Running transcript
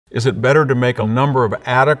Is it better to make a number of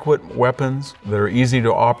adequate weapons that are easy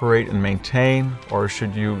to operate and maintain, or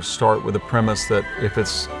should you start with the premise that if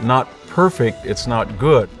it's not perfect, it's not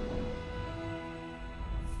good?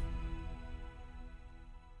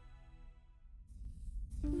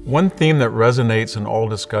 One theme that resonates in all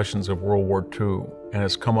discussions of World War II, and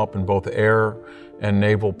has come up in both air and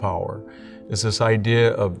naval power, is this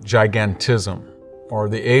idea of gigantism, or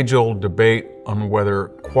the age-old debate on whether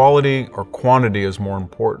quality or quantity is more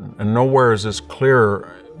important. And nowhere is this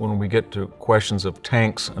clearer when we get to questions of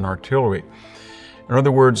tanks and artillery. In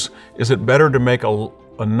other words, is it better to make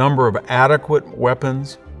a number of adequate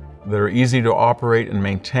weapons that are easy to operate and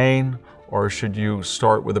maintain, or should you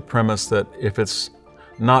start with the premise that if it's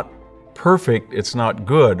not perfect, it's not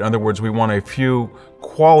good? In other words, we want a few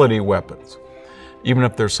quality weapons, even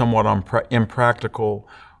if they're somewhat impractical,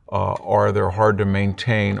 or they're hard to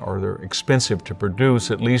maintain, or they're expensive to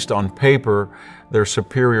produce. At least on paper, they're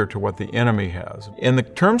superior to what the enemy has. In the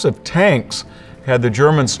terms of tanks, had the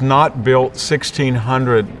Germans not built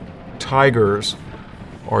 1,600 Tigers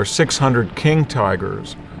or 600 King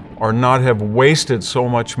Tigers, or not have wasted so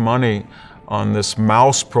much money on this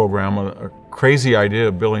Mouse program, a crazy idea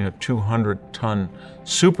of building a 200-ton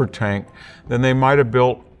super tank, then they might have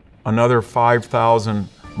built another 5,000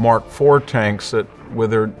 Mark IV tanks that,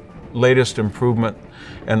 with their latest improvement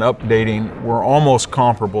and updating, were almost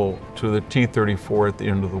comparable to the T-34 at the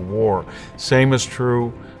end of the war. Same is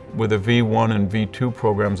true with the V-1 and V-2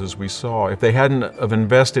 programs, as we saw. If they hadn't have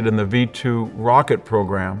invested in the V-2 rocket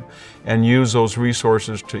program and used those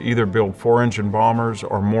resources to either build 4-engine bombers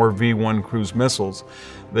or more V-1 cruise missiles,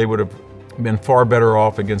 they would have been far better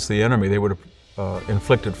off against the enemy. They would have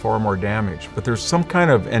inflicted far more damage. But there's some kind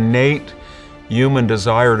of innate human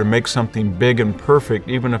desire to make something big and perfect,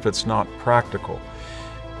 even if it's not practical.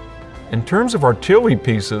 In terms of artillery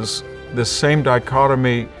pieces, this same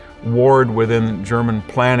dichotomy warred within German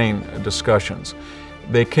planning discussions.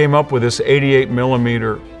 They came up with this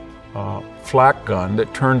 88mm flak gun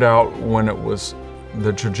that turned out, when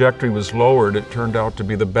the trajectory was lowered, it turned out to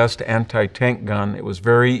be the best anti-tank gun. It was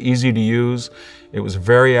very easy to use. It was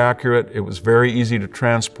very accurate. It was very easy to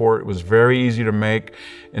transport. It was very easy to make.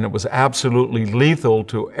 And it was absolutely lethal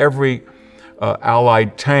to every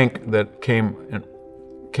Allied tank that came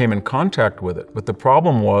in contact with it. But the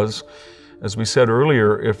problem was, as we said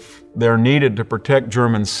earlier, if they're needed to protect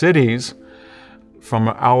German cities from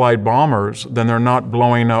Allied bombers, then they're not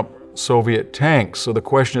blowing up Soviet tanks. So the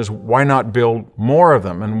question is, why not build more of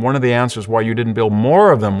them? And one of the answers why you didn't build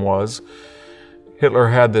more of them was Hitler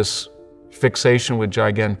had this fixation with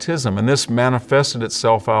gigantism, and this manifested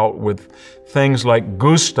itself out with things like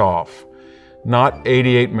Gustav, not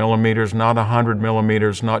 88mm, not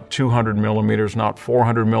 100mm, not 200mm, not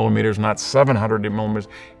 400mm, not 700mm,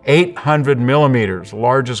 800mm,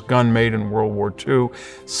 largest gun made in World War II.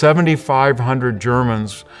 7,500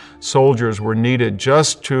 Germans, soldiers, were needed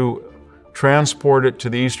just to transport it to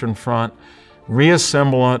the Eastern Front,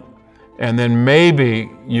 reassemble it, and then maybe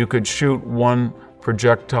you could shoot one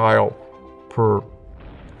projectile per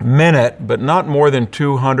minute, but not more than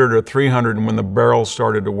 200 or 300 when the barrels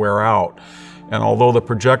started to wear out. And although the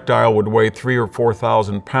projectile would weigh 3,000 or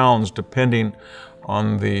 4,000 pounds, depending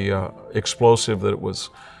on the explosive that was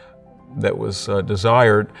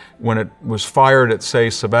desired, when it was fired at, say,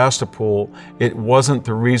 Sevastopol, it wasn't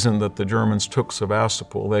the reason that the Germans took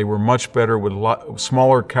Sevastopol. They were much better with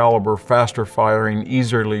smaller caliber, faster firing,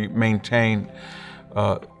 easily maintained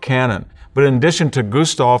cannon. But in addition to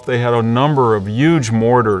Gustav, they had a number of huge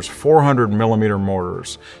mortars, 400mm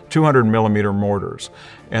mortars, 200mm mortars.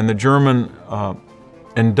 And the German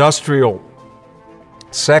industrial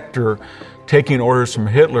sector, taking orders from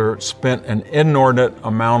Hitler, spent an inordinate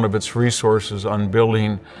amount of its resources on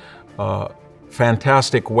building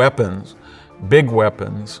fantastic weapons, big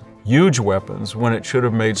weapons, huge weapons, when it should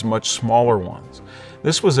have made much smaller ones.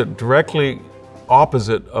 This was directly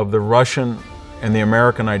opposite of the Russian and the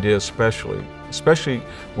American idea, especially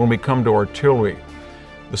when we come to artillery.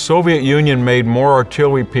 The Soviet Union made more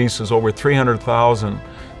artillery pieces, over 300,000,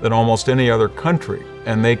 than almost any other country,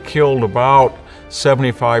 and they killed about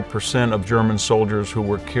 75% of German soldiers who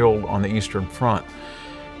were killed on the Eastern Front.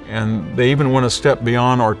 And they even went a step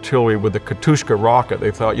beyond artillery with the Katyushka rocket. They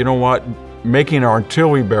thought, you know what, making an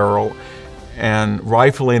artillery barrel and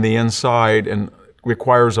rifling the inside and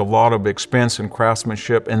requires a lot of expense and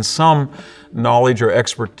craftsmanship and some knowledge or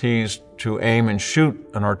expertise to aim and shoot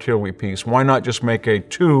an artillery piece. Why not just make a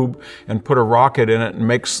tube and put a rocket in it and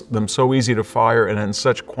makes them so easy to fire and in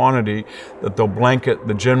such quantity that they'll blanket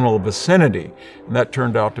the general vicinity? And that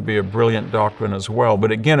turned out to be a brilliant doctrine as well.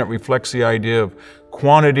 But again, it reflects the idea of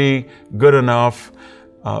quantity, good enough,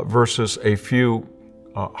 versus a few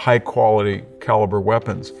high-quality caliber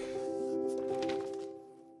weapons.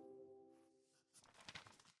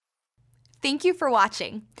 Thank you for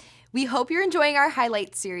watching. We hope you're enjoying our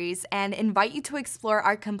highlight series and invite you to explore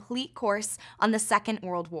our complete course on the Second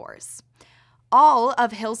World Wars. All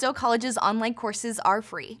of Hillsdale College's online courses are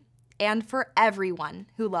free and for everyone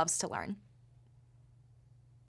who loves to learn.